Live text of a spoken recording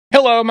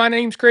Hello, my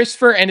name's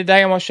Christopher, and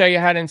today I'm going to show you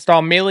how to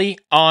install Mealie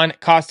on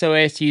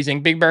CasaOS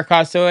using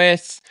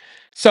BigBearCasaOS.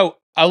 So,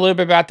 a little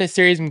bit about this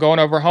series, I'm going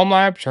over home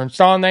labs, or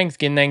installing things,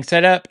 getting things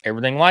set up,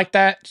 everything like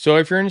that. So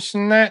if you're interested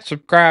in that,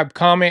 subscribe,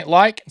 comment,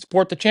 like, and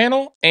support the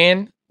channel,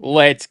 and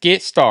let's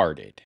get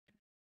started.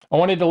 I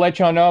wanted to let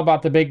y'all know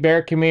about the Big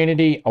Bear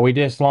community. We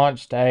just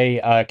launched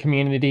a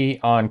community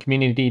on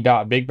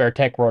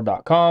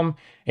community.bigbeartechworld.com.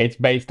 It's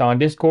based on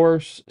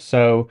discourse,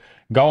 so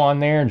go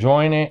on there,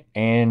 join it,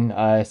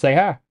 and say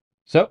hi.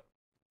 So,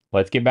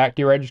 let's get back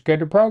to your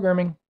registered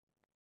programming.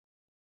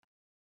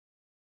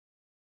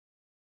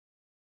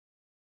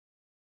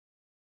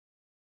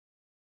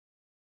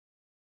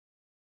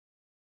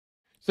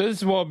 So this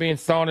is what will be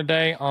installed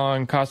today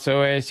on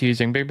CasaOS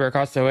using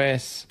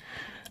BigBearCasaOS.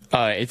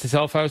 It's a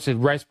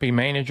self-hosted recipe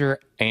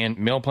manager and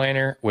meal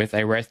planner with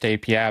a REST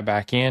API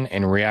backend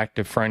and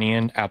reactive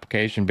front-end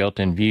application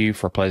built-in view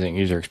for pleasant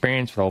user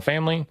experience for the whole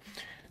family.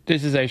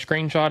 This is a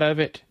screenshot of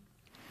it.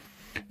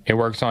 It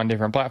works on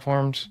different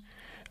platforms.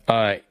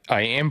 I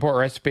import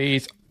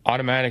recipes,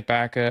 automatic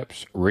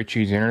backups, rich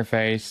user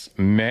interface,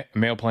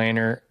 mail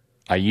planner,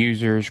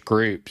 users,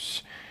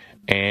 groups,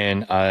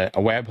 and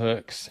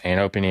webhooks and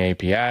open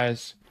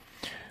APIs.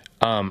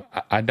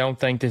 I don't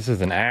think this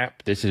is an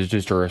app. This is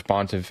just a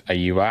responsive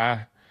UI.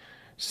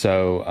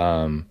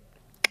 So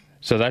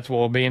that's what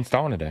we'll be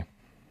installing today.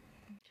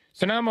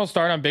 So now I'm going to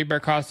start on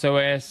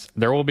BigBearCasaOS.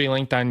 There will be a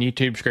link on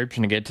YouTube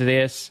description to get to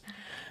this.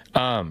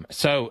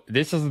 So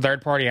this is a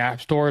third-party app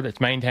store that's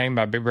maintained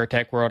by Big Bear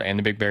Tech World and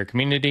the Big Bear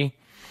community.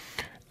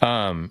 It's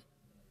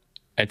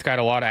got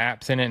a lot of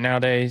apps in it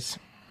nowadays.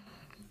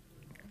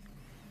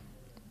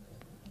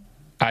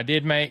 I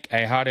did make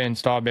a how to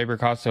install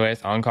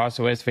BigBearCasaOS on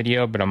CasaOS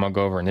video, but I'm going to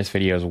go over in this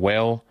video as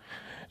well.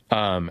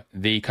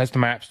 The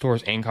custom app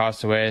stores in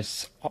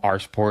CasaOS are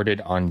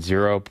supported on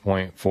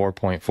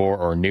 0.4.4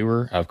 or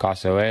newer of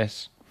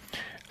CasaOS.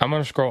 I'm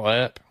going to scroll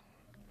up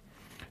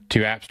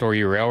to App Store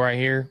URL right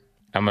here.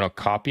 I'm going to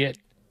copy it.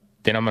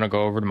 Then I'm going to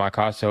go over to my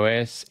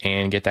CasaOS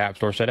and get the App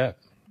Store set up.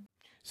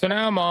 So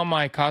now I'm on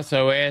my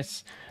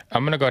CasaOS.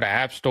 I'm going to go to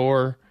App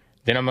Store.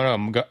 Then I'm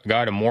going to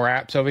go to More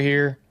Apps over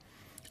here.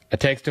 A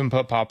text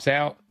input pops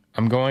out.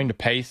 I'm going to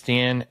paste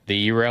in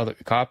the URL that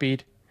we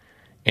copied.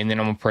 And then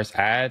I'm going to press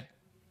Add.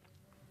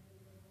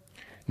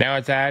 Now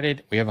it's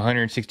added. We have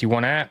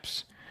 161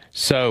 apps.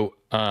 So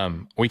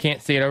we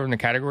can't see it over in the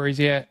categories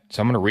yet.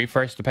 So I'm going to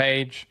refresh the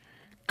page.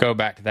 Go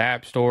back to the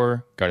App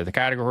Store. Go to the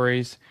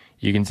categories.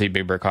 You can see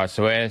Big Bear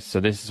CasaOS.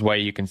 So this is the way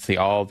you can see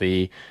all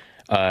the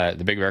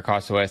Big Bear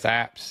CasaOS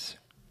apps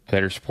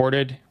that are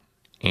supported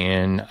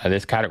in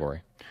this category.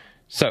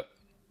 So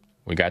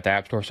we got the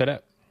App Store set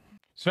up.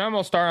 So now I'm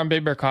going to start on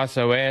Big Bear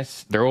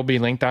CasaOS. There will be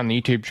linked on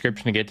the YouTube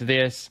description to get to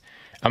this.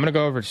 I'm going to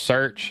go over to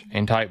search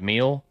and type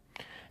meal.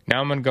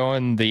 Now I'm going to go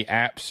in the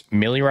apps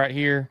Mealie right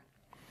here.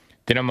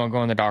 Then I'm going to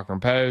go in the Docker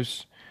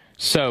Compose.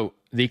 So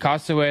the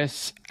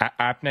CasaOS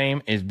app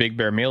name is Big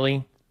Bear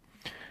Mealie.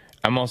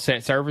 I'm going to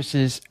set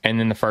services, and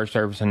then the first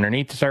service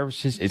underneath the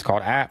services is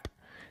called app.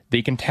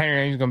 The container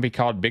name is going to be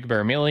called Big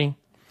Bear Mealie.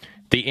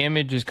 The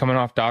image is coming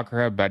off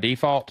Docker Hub by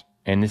default,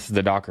 and this is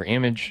the Docker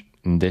image,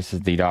 and this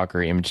is the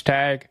Docker image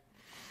tag.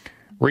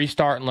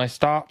 Restart unless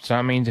stopped, so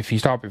that means if you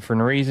stop it for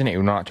no reason, it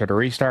will not try to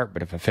restart,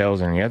 but if it fails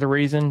for any other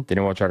reason, then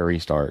it will try to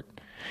restart.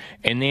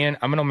 And then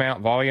I'm going to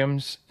mount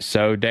volumes,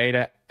 so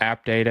data,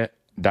 app data,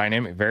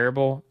 dynamic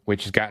variable,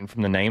 which is gotten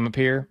from the name up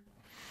here,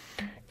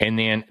 and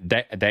then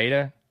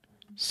data.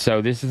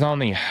 So this is on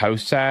the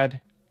host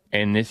side,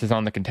 and this is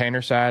on the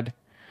container side.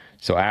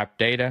 So app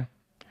data.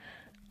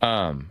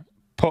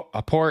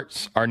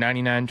 Ports are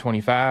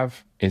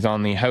 9925 is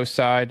on the host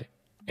side,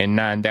 and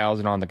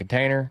 9000 on the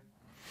container.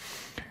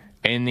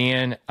 And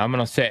then I'm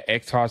going to set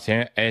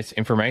CasaOS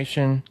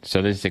information.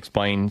 So this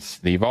explains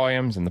the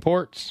volumes and the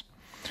ports.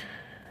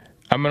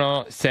 I'm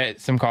going to set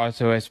some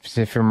CasaOS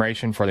specific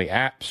information for the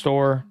App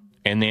Store.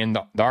 And then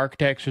the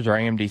architectures are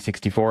AMD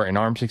 64 and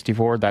ARM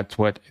 64. That's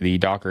what the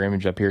Docker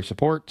image up here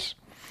supports.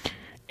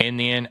 And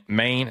then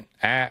main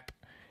app.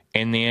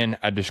 And then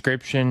a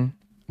description,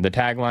 the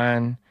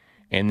tagline.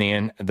 And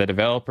then the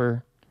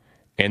developer.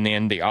 And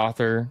then the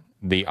author,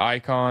 the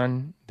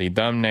icon, the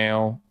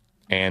thumbnail,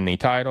 and the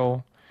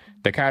title.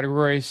 The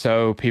categories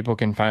so people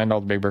can find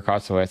all the Big Bear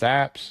CasaOS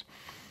apps.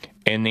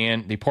 And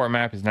then the port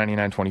map is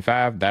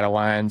 9925. That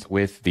aligns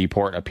with the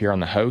port up here on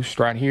the host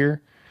right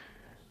here.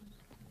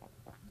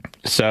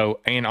 So,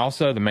 and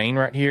also the main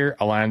right here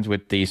aligns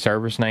with the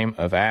service name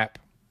of app.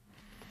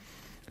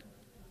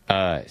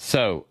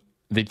 So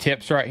the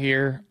tips right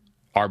here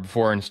are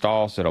before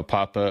install, so it'll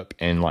pop up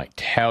and like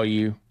tell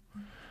you.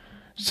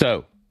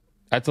 So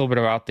that's a little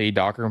bit about the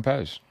Docker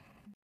Compose.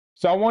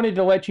 So I wanted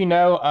to let you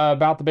know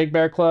about the Big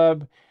Bear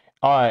Club.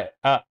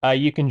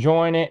 You can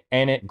join it,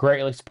 and it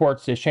greatly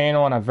supports this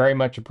channel, and I very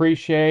much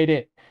appreciate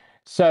it.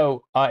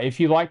 So if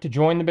you'd like to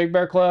join the Big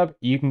Bear Club,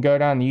 you can go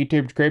down the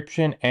YouTube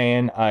description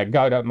and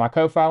go to my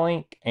Ko-Fi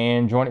link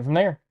and join it from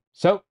there.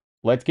 So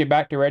let's get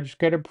back to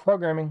registered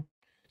programming.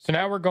 So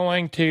now we're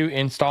going to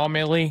install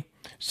Mealie.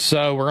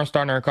 So we're going to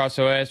start in our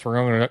CasaOS. We're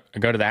going to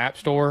go to the App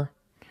Store.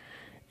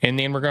 And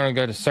then we're going to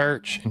go to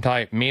search and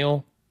type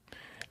meal.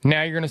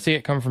 Now you're going to see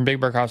it come from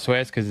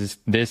BigBearCasaOS because it's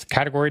this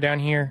category down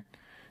here.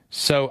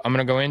 So I'm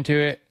going to go into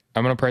it.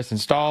 I'm going to press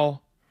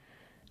install.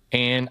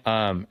 And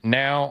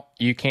now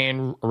you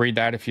can read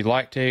that if you'd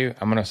like to.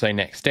 I'm going to say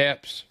next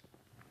steps.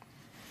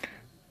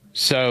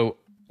 So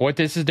what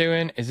this is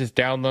doing is it's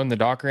downloading the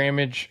Docker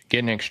image,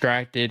 getting it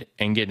extracted,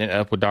 and getting it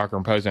up with Docker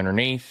Compose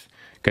underneath,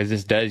 because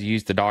this does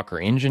use the Docker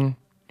engine.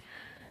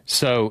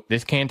 So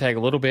this can take a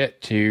little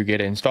bit to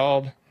get it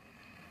installed.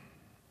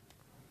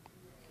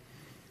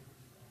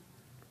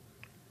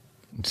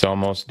 It's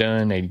almost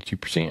done,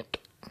 82%.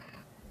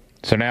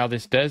 So now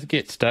this does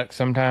get stuck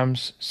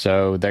sometimes.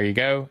 So there you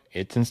go.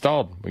 It's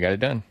installed. We got it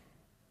done.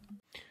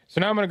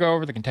 So now I'm going to go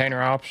over the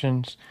container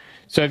options.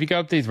 So if you go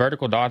up these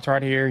vertical dots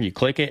right here, you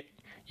click it.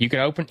 You can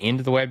open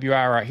into the web UI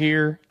right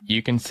here.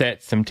 You can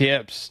set some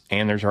tips,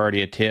 and there's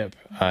already a tip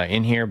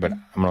in here, but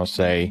I'm going to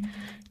say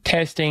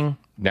testing.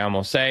 Now I'm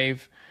going to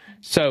save.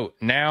 So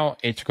now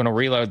it's going to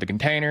reload the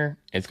container.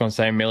 It's going to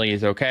say Mealie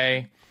is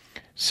okay.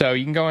 So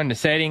you can go into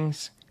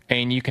settings,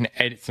 and you can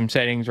edit some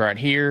settings right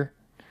here.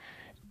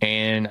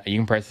 And you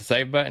can press the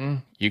save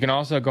button. You can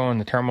also go in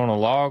the terminal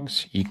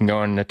logs. You can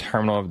go in the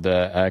terminal of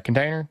the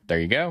container. There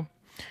you go.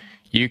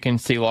 You can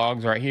see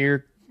logs right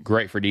here.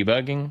 Great for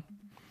debugging.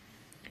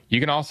 You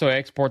can also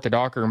export the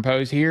Docker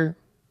Compose here.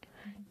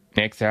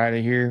 Next out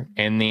of here.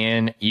 And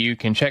then you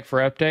can check for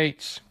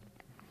updates.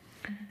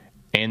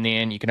 And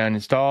then you can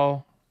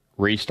uninstall,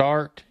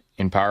 restart,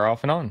 and power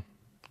off and on.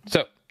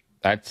 So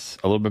that's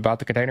a little bit about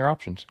the container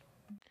options.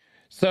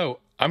 So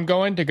I'm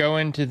going to go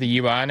into the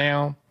UI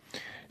now.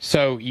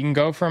 So you can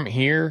go from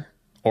here,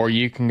 or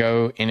you can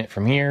go in it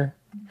from here.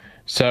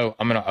 So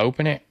I'm going to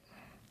open it.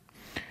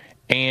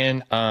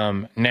 And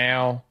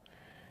now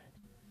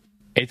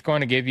it's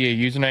going to give you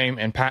a username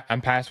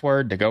and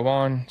password to go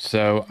on.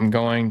 So I'm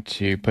going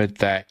to put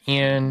that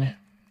in.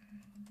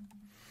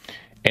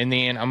 And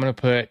then I'm going to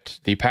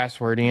put the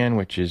password in,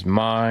 which is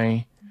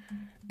my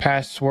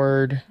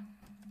password.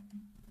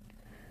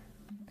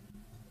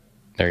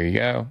 There you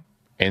go.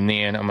 And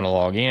then I'm going to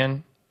log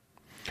in.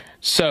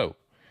 So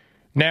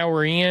now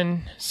we're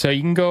in. So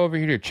you can go over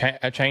here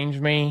to change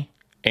me,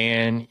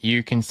 and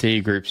you can see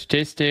group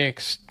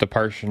statistics, the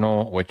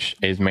personal, which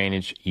is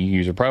managed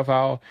user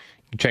profile.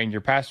 You can change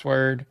your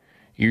password,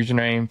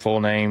 username,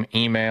 full name,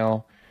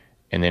 email,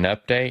 and then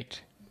update.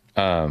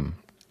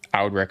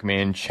 I would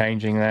recommend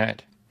changing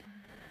that.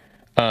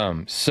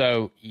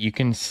 So you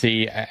can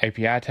see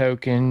API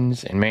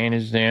tokens and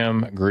manage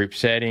them, group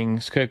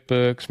settings,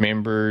 cookbooks,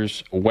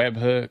 members,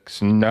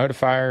 webhooks,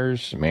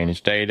 notifiers,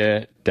 manage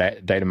data,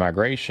 data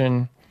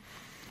migration.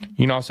 You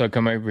can also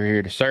come over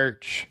here to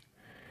search.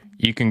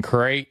 You can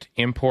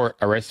import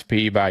a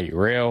recipe by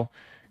URL,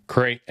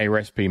 create a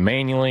recipe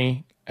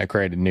manually,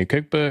 create a new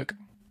cookbook.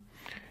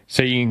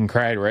 So you can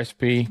create a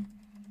recipe.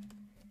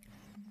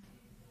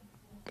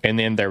 And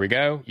then there we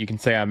go. You can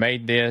say I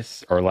made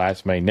this, or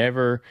last made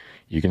never.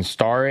 You can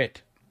star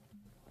it.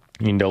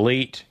 You can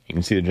delete. You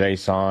can see the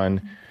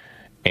JSON.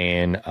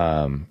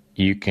 And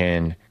you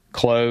can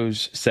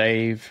close,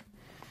 save.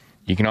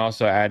 You can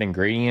also add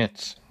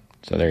ingredients.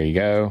 So there you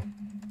go.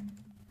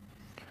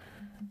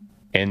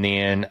 And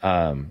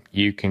then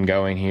you can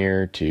go in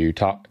here to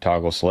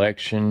toggle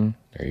selection.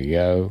 There you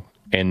go.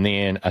 And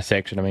then a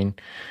section,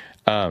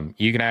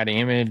 you can add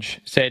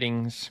image,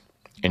 settings,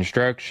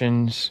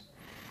 instructions.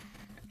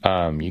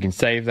 You can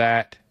save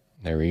that.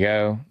 There we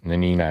go. And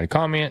then you can add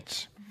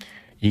comments.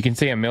 You can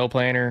see a meal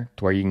planner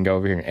to where you can go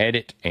over here and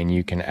edit, and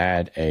you can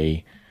add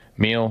a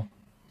meal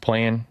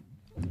plan.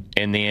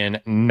 And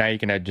then now you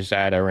can just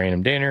add a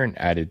random dinner and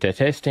add it to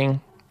testing.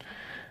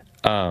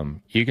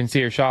 You can see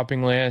your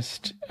shopping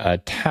list,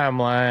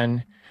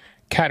 timeline,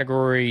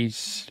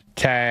 categories,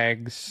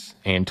 tags,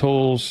 and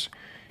tools.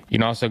 You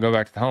can also go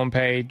back to the home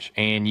page,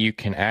 and you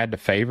can add the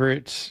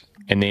favorites.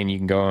 And then you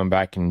can go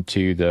back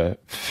into the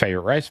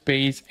favorite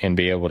recipes and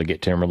be able to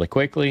get to them really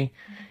quickly.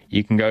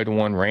 You can go to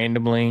one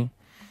randomly.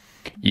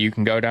 You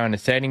can go down to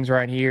settings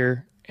right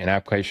here, and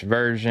application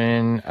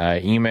version,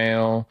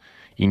 email.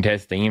 You can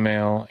test the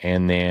email,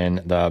 and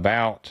then the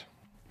about.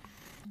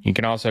 You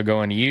can also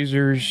go into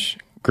users,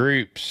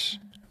 groups,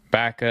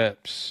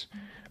 backups,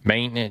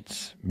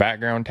 maintenance,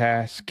 background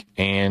task,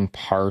 and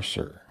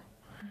parser.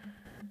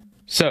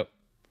 So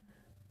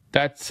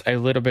that's a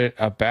little bit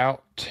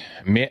about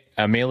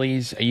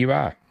Mealie's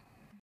UI.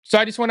 So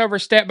I just went over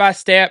step by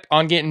step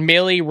on getting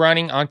Mealie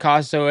running on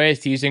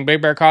CasaOS using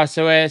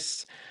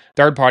BigBearCasaOS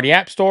third-party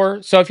app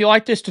store. So if you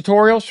like this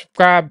tutorial,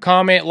 subscribe,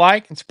 comment,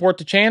 like, and support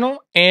the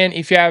channel. And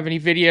if you have any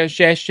video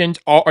suggestions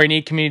or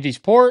need community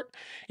support,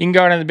 you can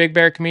go down to the Big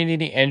Bear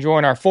community and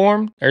join our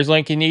forum. There's a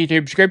link in the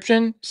YouTube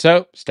description.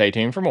 So stay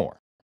tuned for more.